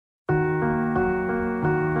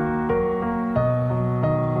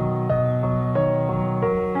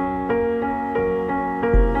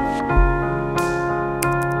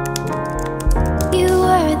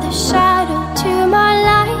your shadow to my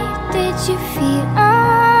light. Did you feel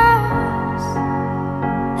us?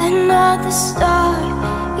 Another star,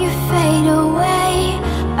 you fade away.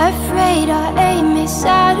 Afraid our aim is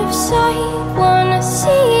out of sight. Wanna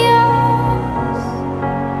see us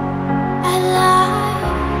alive.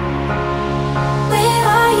 Where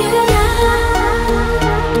are you now?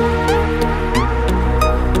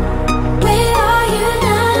 Where are you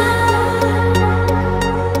now?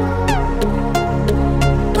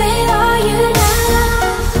 Where are you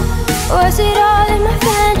now? Was it all in my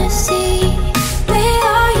fantasy?